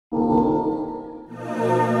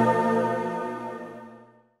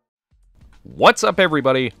What's up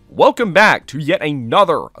everybody? Welcome back to yet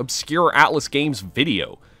another obscure Atlus Games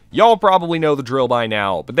video. Y'all probably know the drill by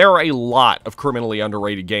now, but there are a lot of criminally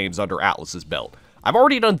underrated games under Atlus's belt. I've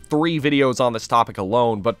already done 3 videos on this topic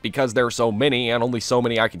alone, but because there are so many and only so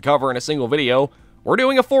many I can cover in a single video, we're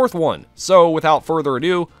doing a 4th one. So without further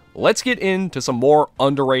ado, let's get into some more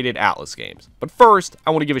underrated Atlus games. But first,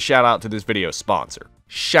 I want to give a shout out to this video's sponsor,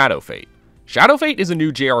 Shadow Fate. Shadow Fate is a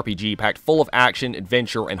new JRPG packed full of action,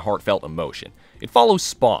 adventure, and heartfelt emotion. It follows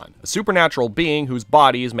Spawn, a supernatural being whose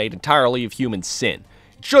body is made entirely of human sin.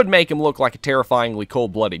 It should make him look like a terrifyingly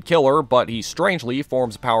cold-blooded killer, but he strangely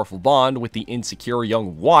forms a powerful bond with the insecure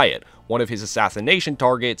young Wyatt, one of his assassination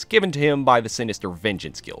targets given to him by the sinister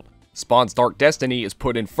Vengeance Guild. Spawn's dark destiny is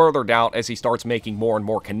put in further doubt as he starts making more and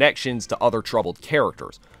more connections to other troubled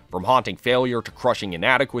characters. From haunting failure to crushing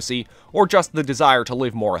inadequacy, or just the desire to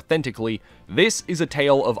live more authentically, this is a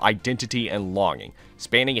tale of identity and longing,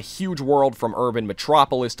 spanning a huge world from urban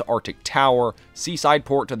metropolis to Arctic Tower, seaside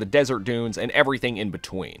port to the desert dunes, and everything in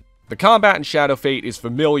between. The combat in Shadow Fate is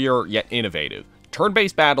familiar yet innovative.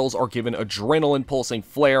 Turn-based battles are given adrenaline-pulsing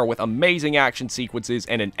flair with amazing action sequences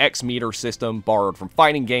and an X-meter system borrowed from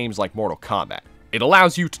fighting games like Mortal Kombat. It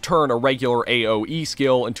allows you to turn a regular AoE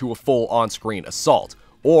skill into a full on-screen assault,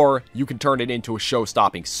 or you can turn it into a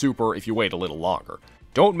show-stopping super if you wait a little longer.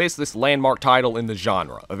 Don't miss this landmark title in the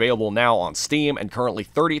genre, available now on Steam and currently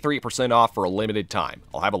 33% off for a limited time.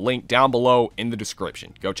 I'll have a link down below in the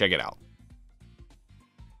description. Go check it out.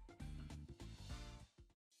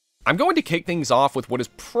 I'm going to kick things off with what is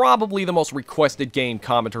probably the most requested game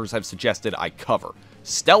commenters have suggested I cover,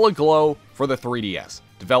 Stella Glow for the 3DS,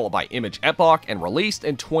 developed by Image Epoch and released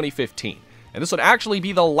in 2015. And this would actually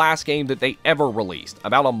be the last game that they ever released,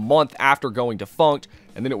 about a month after going defunct,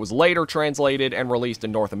 and then it was later translated and released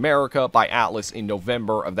in North America by Atlus in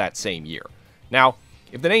November of that same year. Now,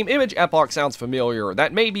 if the name Image Epoch sounds familiar,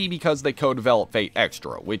 that may be because they co-developed Fate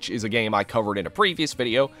Extra, which is a game I covered in a previous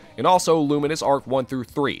video, and also Luminous Arc 1 through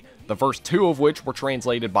 3, the first 2 of which were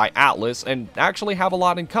translated by Atlus and actually have a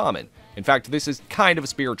lot in common. In fact, this is kind of a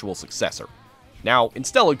spiritual successor. Now, in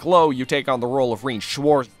Stella Glow, you take on the role of Rean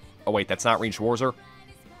Schwarz. Oh wait, that's not Rean Schwarzer?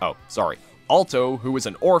 Oh, sorry. Alto, who is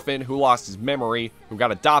an orphan who lost his memory, who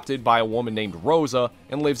got adopted by a woman named Rosa,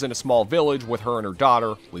 and lives in a small village with her and her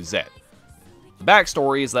daughter, Lizette. The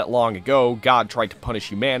backstory is that long ago, God tried to punish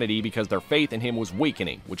humanity because their faith in him was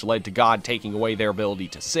weakening, which led to God taking away their ability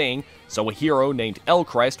to sing, so a hero named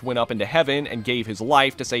Elcrest went up into heaven and gave his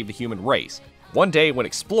life to save the human race. One day, when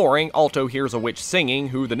exploring, Alto hears a witch singing,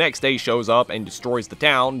 who the next day shows up and destroys the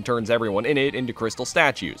town and turns everyone in it into crystal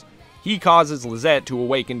statues. He causes Lizette to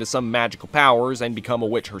awaken to some magical powers and become a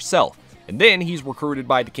witch herself, and then he's recruited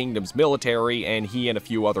by the kingdom's military, and he and a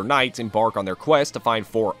few other knights embark on their quest to find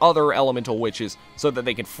 4 other elemental witches so that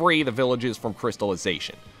they can free the villages from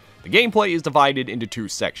crystallization. The gameplay is divided into 2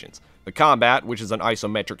 sections. The combat, which is an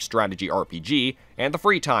isometric strategy RPG, and the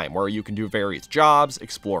free time, where you can do various jobs,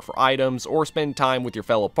 explore for items, or spend time with your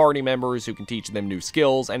fellow party members who can teach them new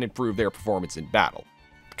skills and improve their performance in battle.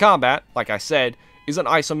 The combat, like I said, is an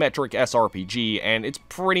isometric SRPG, and it's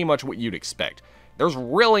pretty much what you'd expect. There's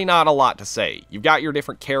really not a lot to say. You've got your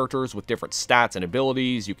different characters with different stats and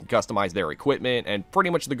abilities, you can customize their equipment, and pretty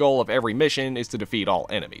much the goal of every mission is to defeat all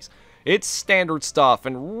enemies. It's standard stuff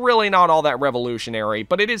and really not all that revolutionary,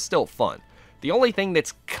 but it is still fun. The only thing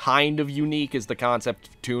that's kind of unique is the concept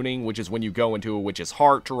of tuning, which is when you go into a witch's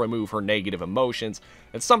heart to remove her negative emotions,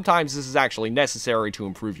 and sometimes this is actually necessary to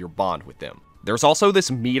improve your bond with them. There's also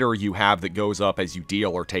this meter you have that goes up as you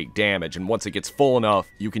deal or take damage, and once it gets full enough,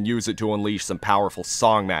 you can use it to unleash some powerful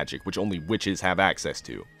song magic, which only witches have access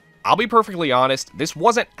to. I'll be perfectly honest, this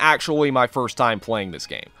wasn't actually my first time playing this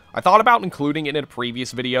game. I thought about including it in a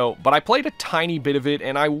previous video, but I played a tiny bit of it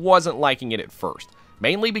and I wasn't liking it at first.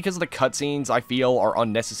 Mainly because the cutscenes I feel are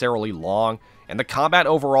unnecessarily long, and the combat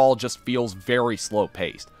overall just feels very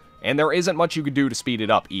slow-paced. And there isn't much you could do to speed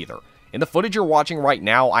it up either. In the footage you're watching right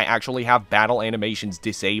now, I actually have battle animations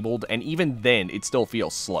disabled, and even then, it still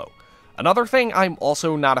feels slow. Another thing I'm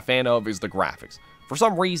also not a fan of is the graphics. For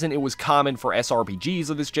some reason, it was common for SRPGs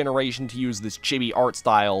of this generation to use this chibi art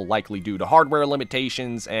style, likely due to hardware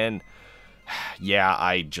limitations, and yeah,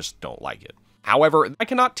 I just don't like it. However, I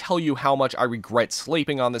cannot tell you how much I regret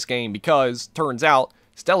sleeping on this game because, turns out,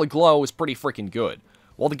 Stella Glow is pretty freaking good.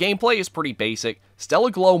 While the gameplay is pretty basic,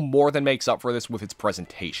 Stella Glow more than makes up for this with its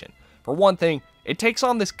presentation. For one thing, it takes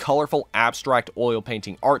on this colorful, abstract oil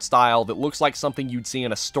painting art style that looks like something you'd see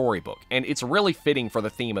in a storybook, and it's really fitting for the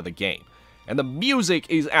theme of the game. And the music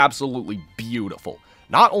is absolutely beautiful.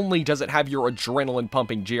 Not only does it have your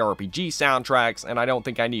adrenaline-pumping JRPG soundtracks, and I don't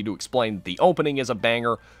think I need to explain that the opening is a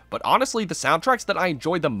banger, but honestly, the soundtracks that I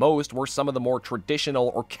enjoyed the most were some of the more traditional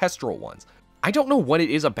orchestral ones. I don't know what it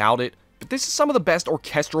is about it, but this is some of the best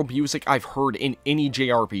orchestral music I've heard in any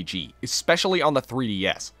JRPG, especially on the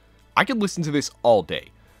 3DS. I could listen to this all day.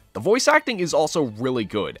 The voice acting is also really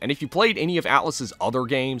good, and if you played any of Atlus's other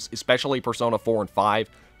games, especially Persona 4 and 5,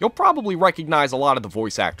 you'll probably recognize a lot of the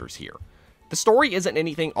voice actors here. The story isn't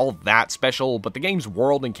anything all that special, but the game's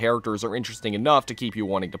world and characters are interesting enough to keep you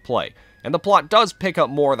wanting to play, and the plot does pick up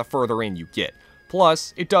more the further in you get.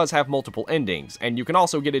 Plus, it does have multiple endings, and you can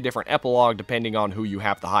also get a different epilogue depending on who you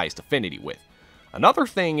have the highest affinity with. Another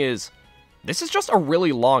thing is, this is just a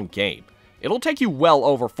really long game. It'll take you well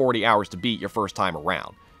over 40 hours to beat your first time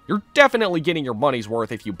around. You're definitely getting your money's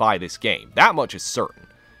worth if you buy this game, that much is certain.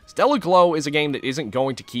 Stellar Glow is a game that isn't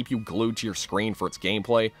going to keep you glued to your screen for its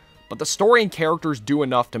gameplay, but the story and characters do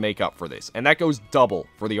enough to make up for this, and that goes double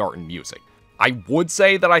for the art and music. I would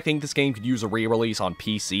say that I think this game could use a re-release on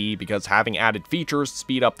PC, because having added features to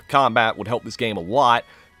speed up the combat would help this game a lot,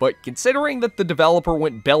 but considering that the developer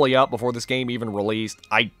went belly up before this game even released,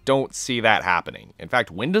 I don't see that happening. In fact,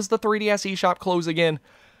 when does the 3DS eShop close again?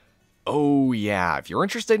 Oh yeah, if you're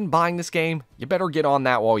interested in buying this game, you better get on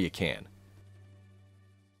that while you can.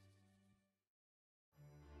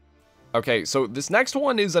 Okay, so this next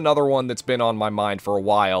one is another one that's been on my mind for a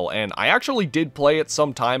while, and I actually did play it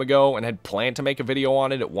some time ago and had planned to make a video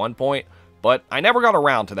on it at one point, but I never got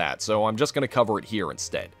around to that, so I'm just going to cover it here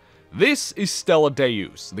instead. This is Stella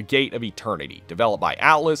Deus, The Gate of Eternity, developed by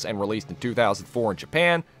Atlus and released in 2004 in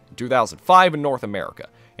Japan, and 2005 in North America.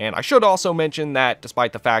 And I should also mention that,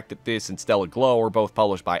 despite the fact that this and Stellar Glow are both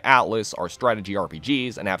published by Atlus, are strategy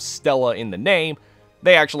RPGs, and have Stella in the name,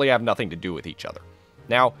 they actually have nothing to do with each other.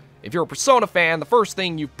 Now, if you're a Persona fan, the first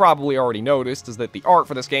thing you've probably already noticed is that the art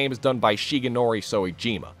for this game is done by Shigenori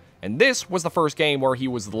Soejima, and this was the first game where he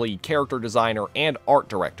was the lead character designer and art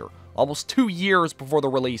director, almost 2 years before the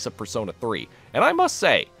release of Persona 3, and I must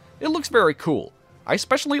say, it looks very cool. I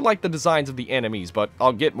especially like the designs of the enemies, but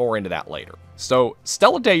I'll get more into that later. So,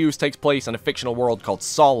 Stella Deus takes place in a fictional world called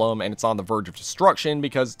Solemn, and it's on the verge of destruction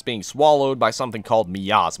because it's being swallowed by something called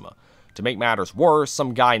miasma. To make matters worse,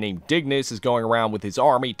 some guy named Dignus is going around with his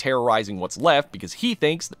army terrorizing what's left because he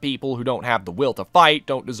thinks that people who don't have the will to fight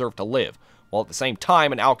don't deserve to live, while at the same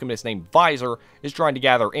time an alchemist named Visor is trying to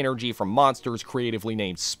gather energy from monsters creatively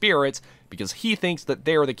named spirits because he thinks that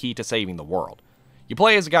they're the key to saving the world. You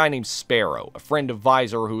play as a guy named Sparrow, a friend of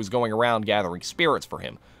Visor who is going around gathering spirits for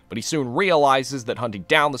him, but he soon realizes that hunting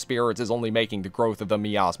down the spirits is only making the growth of the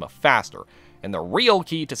miasma faster, and the real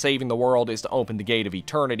key to saving the world is to open the Gate of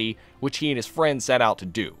Eternity, which he and his friends set out to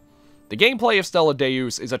do. The gameplay of Stella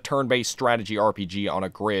Deus is a turn-based strategy RPG on a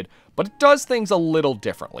grid, but it does things a little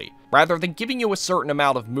differently. Rather than giving you a certain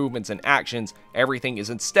amount of movements and actions, everything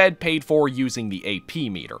is instead paid for using the AP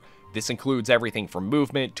meter. This includes everything from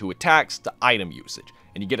movement to attacks to item usage,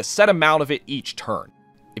 and you get a set amount of it each turn.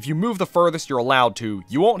 If you move the furthest you're allowed to,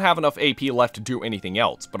 you won't have enough AP left to do anything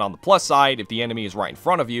else, but on the plus side, if the enemy is right in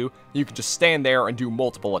front of you, you can just stand there and do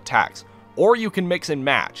multiple attacks. Or you can mix and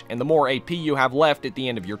match, and the more AP you have left at the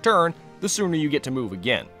end of your turn, the sooner you get to move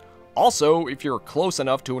again. Also, if you're close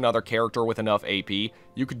enough to another character with enough AP,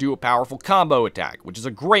 you could do a powerful combo attack, which is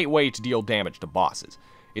a great way to deal damage to bosses.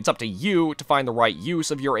 It's up to you to find the right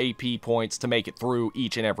use of your AP points to make it through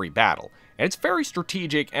each and every battle, and it's very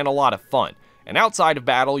strategic and a lot of fun. And outside of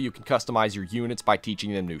battle, you can customize your units by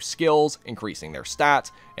teaching them new skills, increasing their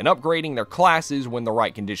stats, and upgrading their classes when the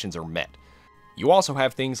right conditions are met. You also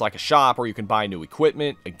have things like a shop where you can buy new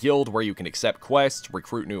equipment, a guild where you can accept quests,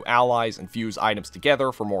 recruit new allies, and fuse items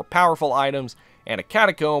together for more powerful items, and a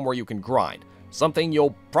catacomb where you can grind. Something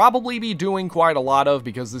you'll probably be doing quite a lot of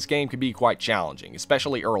because this game can be quite challenging,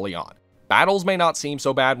 especially early on. Battles may not seem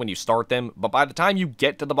so bad when you start them, but by the time you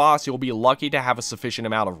get to the boss, you'll be lucky to have a sufficient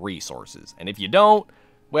amount of resources. And if you don't,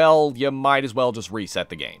 well, you might as well just reset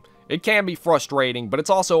the game. It can be frustrating, but it's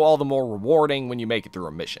also all the more rewarding when you make it through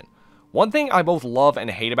a mission. One thing I both love and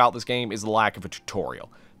hate about this game is the lack of a tutorial.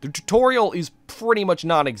 The tutorial is pretty much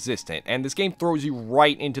non-existent, and this game throws you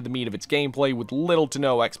right into the meat of its gameplay with little to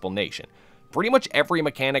no explanation. Pretty much every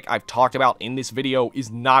mechanic I've talked about in this video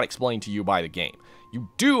is not explained to you by the game. You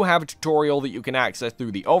do have a tutorial that you can access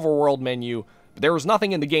through the overworld menu, but there is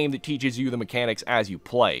nothing in the game that teaches you the mechanics as you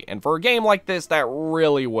play, and for a game like this, that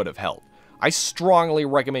really would have helped. I strongly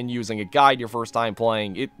recommend using a guide your first time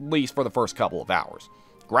playing, at least for the first couple of hours.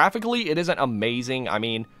 Graphically, it isn't amazing. I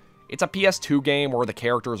mean, it's a PS2 game where the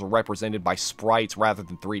characters are represented by sprites rather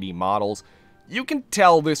than 3D models. You can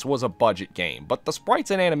tell this was a budget game, but the sprites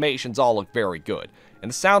and animations all look very good, and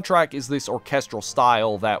the soundtrack is this orchestral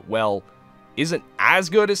style that, well, isn't as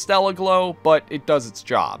good as Stellar Glow, but it does its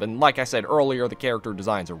job, and like I said earlier, the character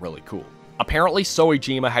designs are really cool. Apparently,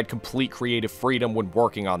 Soejima had complete creative freedom when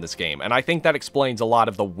working on this game, and I think that explains a lot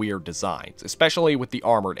of the weird designs, especially with the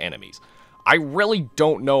armored enemies. I really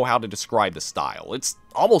don't know how to describe the style. It's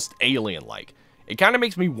almost alien-like. It kind of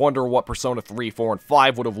makes me wonder what Persona 3, 4, and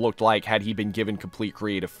 5 would have looked like had he been given complete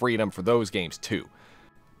creative freedom for those games too.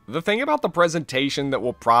 The thing about the presentation that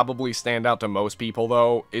will probably stand out to most people,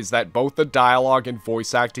 though, is that both the dialogue and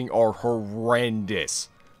voice acting are horrendous.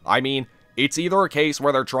 I mean, it's either a case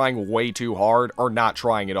where they're trying way too hard or not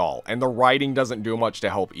trying at all, and the writing doesn't do much to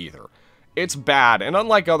help either. It's bad, and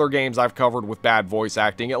unlike other games I've covered with bad voice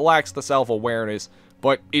acting, it lacks the self-awareness,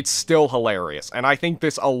 but it's still hilarious, and I think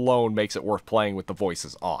this alone makes it worth playing with the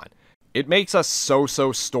voices on. It makes a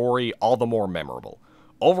so-so story all the more memorable.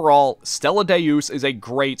 Overall, Stella Deus is a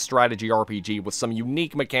great strategy RPG with some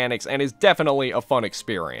unique mechanics and is definitely a fun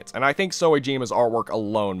experience, and I think Soejima's artwork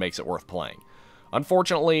alone makes it worth playing.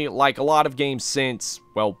 Unfortunately, like a lot of games since,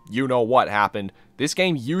 well, you know what happened, this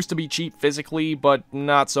game used to be cheap physically, but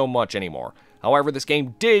not so much anymore. However, this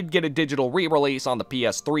game did get a digital re-release on the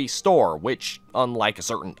PS3 store, which, unlike a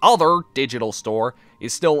certain other digital store,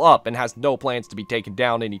 is still up and has no plans to be taken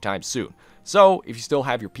down anytime soon. So, if you still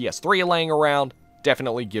have your PS3 laying around,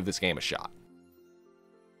 definitely give this game a shot.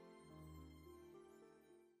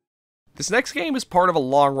 This next game is part of a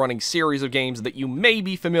long-running series of games that you may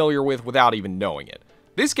be familiar with without even knowing it.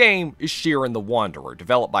 This game is Shiren the Wanderer,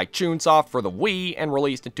 developed by Chunsoft for the Wii and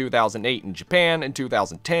released in 2008 in Japan and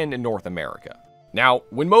 2010 in North America. Now,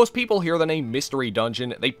 when most people hear the name Mystery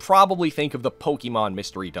Dungeon, they probably think of the Pokemon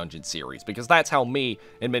Mystery Dungeon series, because that's how me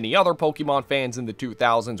and many other Pokemon fans in the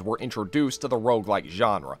 2000s were introduced to the roguelike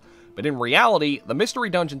genre. But in reality, the Mystery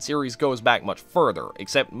Dungeon series goes back much further,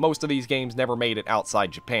 except most of these games never made it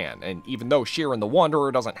outside Japan, and even though Shiren the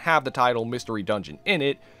Wanderer doesn't have the title Mystery Dungeon in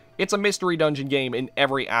it, it's a Mystery Dungeon game in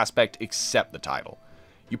every aspect except the title.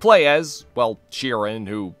 You play as, well, Shiren,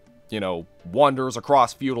 who, wanders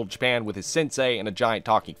across feudal Japan with his sensei and a giant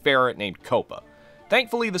talking ferret named Koppa.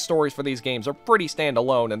 Thankfully, the stories for these games are pretty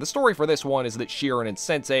standalone, and the story for this one is that Shiren and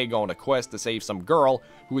Sensei go on a quest to save some girl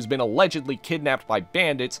who has been allegedly kidnapped by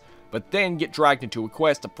bandits, but then get dragged into a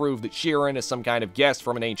quest to prove that Shiren is some kind of guest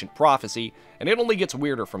from an ancient prophecy, and it only gets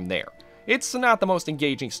weirder from there. It's not the most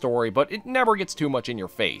engaging story, but it never gets too much in your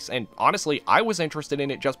face, and honestly, I was interested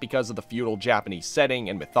in it just because of the feudal Japanese setting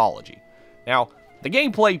and mythology. Now, the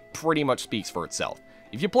gameplay pretty much speaks for itself.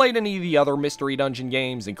 If you played any of the other Mystery Dungeon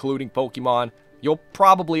games, including Pokemon, you'll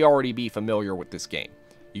probably already be familiar with this game.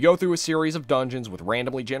 You go through a series of dungeons with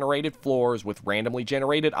randomly generated floors, with randomly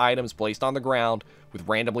generated items placed on the ground, with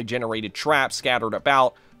randomly generated traps scattered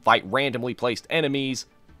about, fight randomly placed enemies.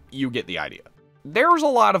 You get the idea. There's a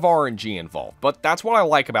lot of RNG involved, but that's what I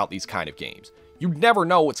like about these kind of games. You never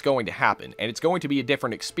know what's going to happen, and it's going to be a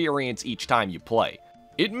different experience each time you play.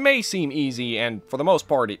 It may seem easy, and for the most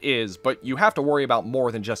part it is, but you have to worry about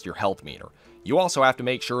more than just your health meter. You also have to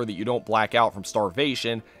make sure that you don't black out from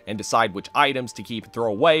starvation, and decide which items to keep and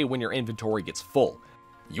throw away when your inventory gets full.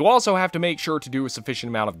 You also have to make sure to do a sufficient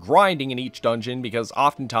amount of grinding in each dungeon, because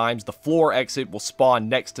oftentimes the floor exit will spawn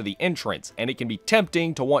next to the entrance, and it can be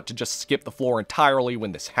tempting to want to just skip the floor entirely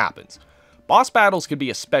when this happens. Boss battles can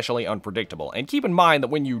be especially unpredictable, and keep in mind that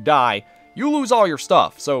when you die, you lose all your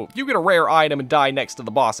stuff, so if you get a rare item and die next to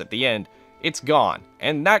the boss at the end, it's gone,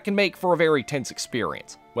 and that can make for a very tense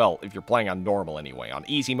experience. Well, if you're playing on normal anyway. On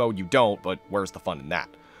easy mode you don't, but where's the fun in that?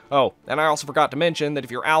 Oh, and I also forgot to mention that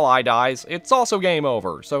if your ally dies, it's also game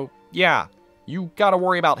over, so yeah, you gotta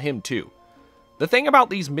worry about him too. The thing about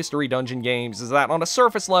these Mystery Dungeon games is that on a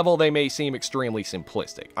surface level they may seem extremely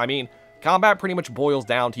simplistic. I mean, combat pretty much boils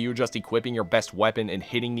down to you just equipping your best weapon and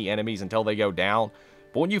hitting the enemies until they go down,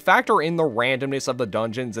 but when you factor in the randomness of the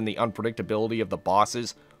dungeons and the unpredictability of the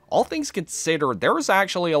bosses, all things considered, there is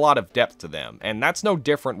actually a lot of depth to them, and that's no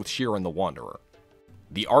different with Shiren the Wanderer.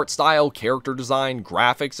 The art style, character design,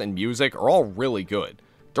 graphics, and music are all really good.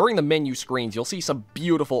 During the menu screens, you'll see some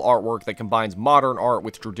beautiful artwork that combines modern art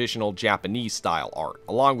with traditional Japanese style art,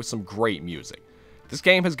 along with some great music. This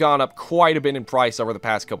game has gone up quite a bit in price over the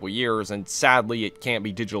past couple years, and sadly it can't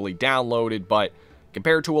be digitally downloaded, but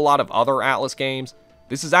compared to a lot of other Atlus games,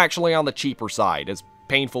 this is actually on the cheaper side, as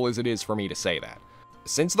painful as it is for me to say that.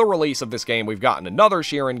 Since the release of this game, we've gotten another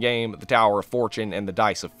Shiren game, the Tower of Fortune and the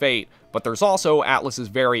Dice of Fate, but there's also Atlus's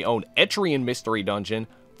very own Etrian Mystery Dungeon,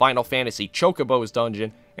 Final Fantasy Chocobo's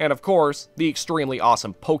Dungeon, and of course, the extremely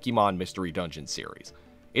awesome Pokemon Mystery Dungeon series.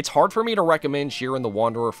 It's hard for me to recommend Shiren the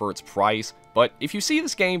Wanderer for its price, but if you see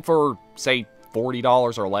this game for, say,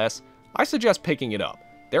 $40 or less, I suggest picking it up.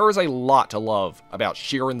 There is a lot to love about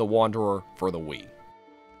Shiren the Wanderer for the Wii.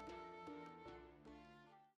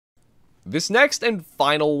 This next and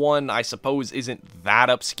final one, I suppose, isn't that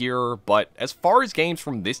obscure, but as far as games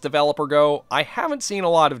from this developer go, I haven't seen a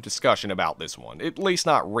lot of discussion about this one, at least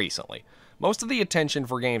not recently. Most of the attention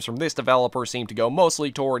for games from this developer seem to go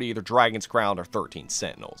mostly toward either Dragon's Crown or 13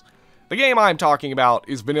 Sentinels. The game I'm talking about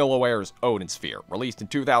is Vanillaware's Odin Sphere, released in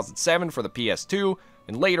 2007 for the PS2,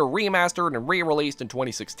 and later remastered and re-released in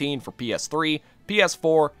 2016 for PS3,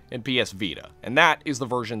 PS4, and PS Vita, and that is the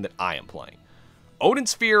version that I am playing. Odin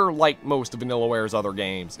Sphere, like most of Vanillaware's other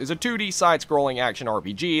games, is a 2D side-scrolling action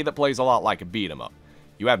RPG that plays a lot like a beat-em-up.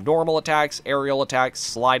 You have normal attacks, aerial attacks,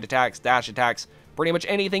 slide attacks, dash attacks, pretty much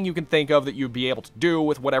anything you can think of that you'd be able to do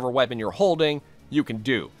with whatever weapon you're holding, you can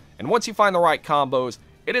do. And once you find the right combos,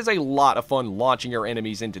 it is a lot of fun launching your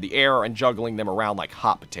enemies into the air and juggling them around like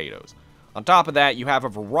hot potatoes. On top of that, you have a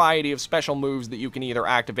variety of special moves that you can either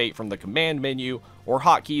activate from the command menu or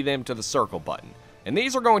hotkey them to the circle button. And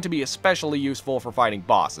these are going to be especially useful for fighting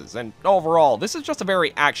bosses, and overall, this is just a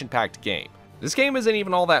very action-packed game. This game isn't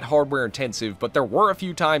even all that hardware intensive, but there were a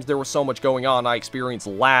few times there was so much going on I experienced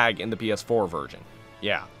lag in the PS4 version.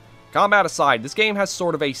 Yeah. Combat aside, this game has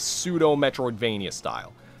sort of a pseudo-Metroidvania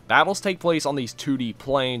style. Battles take place on these 2D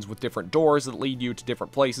planes with different doors that lead you to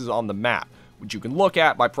different places on the map, which you can look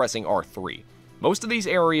at by pressing R3. Most of these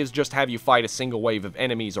areas just have you fight a single wave of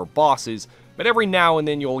enemies or bosses, but every now and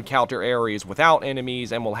then you'll encounter areas without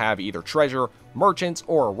enemies and will have either treasure, merchants,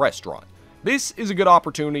 or a restaurant. This is a good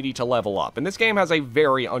opportunity to level up, and this game has a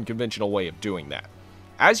very unconventional way of doing that.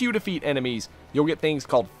 As you defeat enemies, you'll get things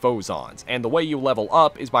called phosons, and the way you level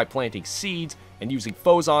up is by planting seeds and using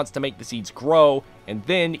phosons to make the seeds grow, and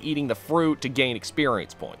then eating the fruit to gain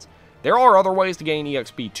experience points. There are other ways to gain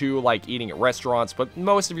EXP too, like eating at restaurants, but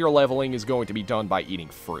most of your leveling is going to be done by eating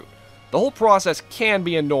fruit. The whole process can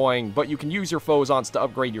be annoying, but you can use your phosons to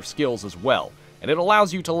upgrade your skills as well, and it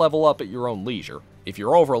allows you to level up at your own leisure. If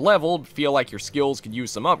you're over-leveled, feel like your skills could use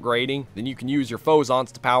some upgrading, then you can use your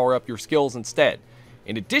phosons to power up your skills instead.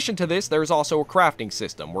 In addition to this, there's also a crafting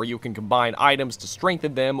system, where you can combine items to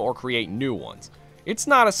strengthen them or create new ones. It's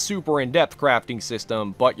not a super in-depth crafting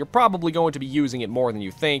system, but you're probably going to be using it more than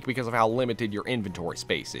you think because of how limited your inventory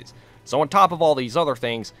space is. So on top of all these other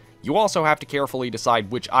things, you also have to carefully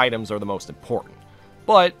decide which items are the most important.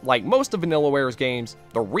 But, like most of Vanillaware's games,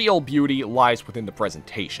 the real beauty lies within the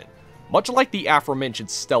presentation. Much like the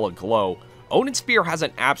aforementioned Stella Glow, Odin Sphere has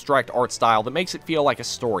an abstract art style that makes it feel like a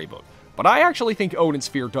storybook, but I actually think Odin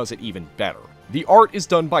Sphere does it even better. The art is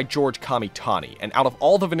done by George Kamitani, and out of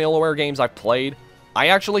all the Vanillaware games I've played, I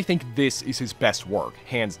actually think this is his best work,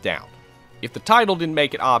 hands down. If the title didn't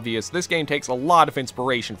make it obvious, this game takes a lot of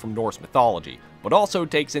inspiration from Norse mythology, but also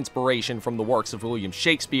takes inspiration from the works of William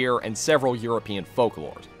Shakespeare and several European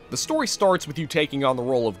folklores. The story starts with you taking on the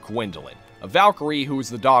role of Gwendolen, a Valkyrie who is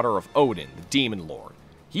the daughter of Odin, the Demon Lord.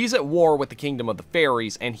 He's at war with the Kingdom of the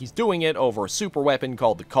Fairies, and he's doing it over a super weapon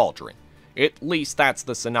called the Cauldron. At least that's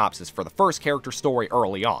the synopsis for the first character story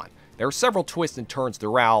early on. There are several twists and turns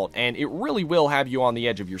throughout, and it really will have you on the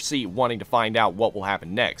edge of your seat wanting to find out what will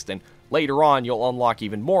happen next, and later on you'll unlock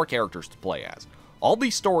even more characters to play as. All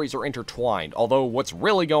these stories are intertwined, although what's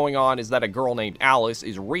really going on is that a girl named Alice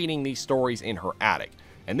is reading these stories in her attic,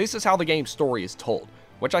 and this is how the game's story is told,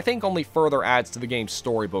 which I think only further adds to the game's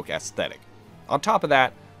storybook aesthetic. On top of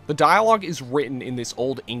that, the dialogue is written in this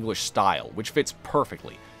Old English style, which fits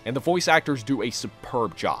perfectly, and the voice actors do a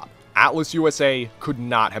superb job. Atlus USA could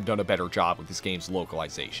not have done a better job with this game's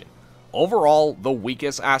localization. Overall, the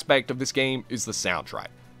weakest aspect of this game is the soundtrack.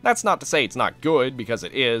 That's not to say it's not good, because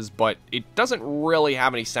it is, but it doesn't really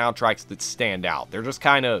have any soundtracks that stand out. They're just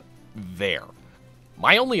kinda there.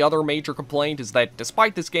 My only other major complaint is that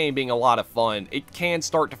despite this game being a lot of fun, it can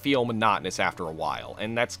start to feel monotonous after a while,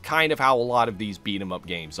 and that's kind of how a lot of these beat-em-up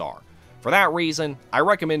games are. For that reason, I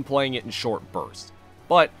recommend playing it in short bursts.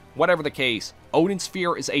 But, whatever the case, Odin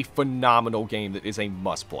Sphere is a phenomenal game that is a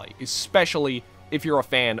must-play, especially if you're a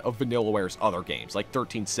fan of Vanillaware's other games, like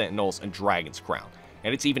 13 Sentinels and Dragon's Crown.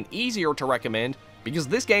 And it's even easier to recommend because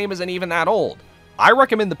this game isn't even that old. I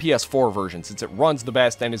recommend the PS4 version since it runs the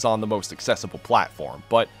best and is on the most accessible platform,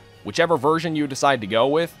 but whichever version you decide to go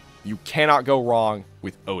with, you cannot go wrong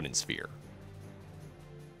with Odin Sphere.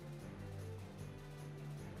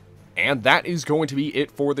 And that is going to be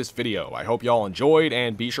it for this video. I hope y'all enjoyed,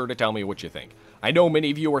 and be sure to tell me what you think. I know many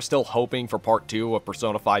of you are still hoping for part 2 of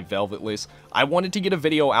Persona 5 Velvetless. I wanted to get a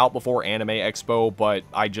video out before Anime Expo, but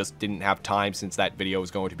I just didn't have time since that video was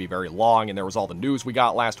going to be very long and there was all the news we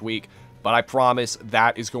got last week. but I promise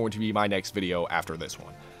that is going to be my next video after this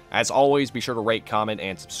one. As always, be sure to rate, comment,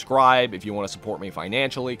 and subscribe. If you want to support me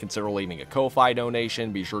financially, consider leaving a Ko-Fi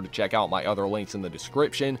donation. Be sure to check out my other links in the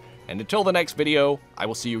description. And until the next video, I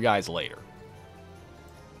will see you guys later.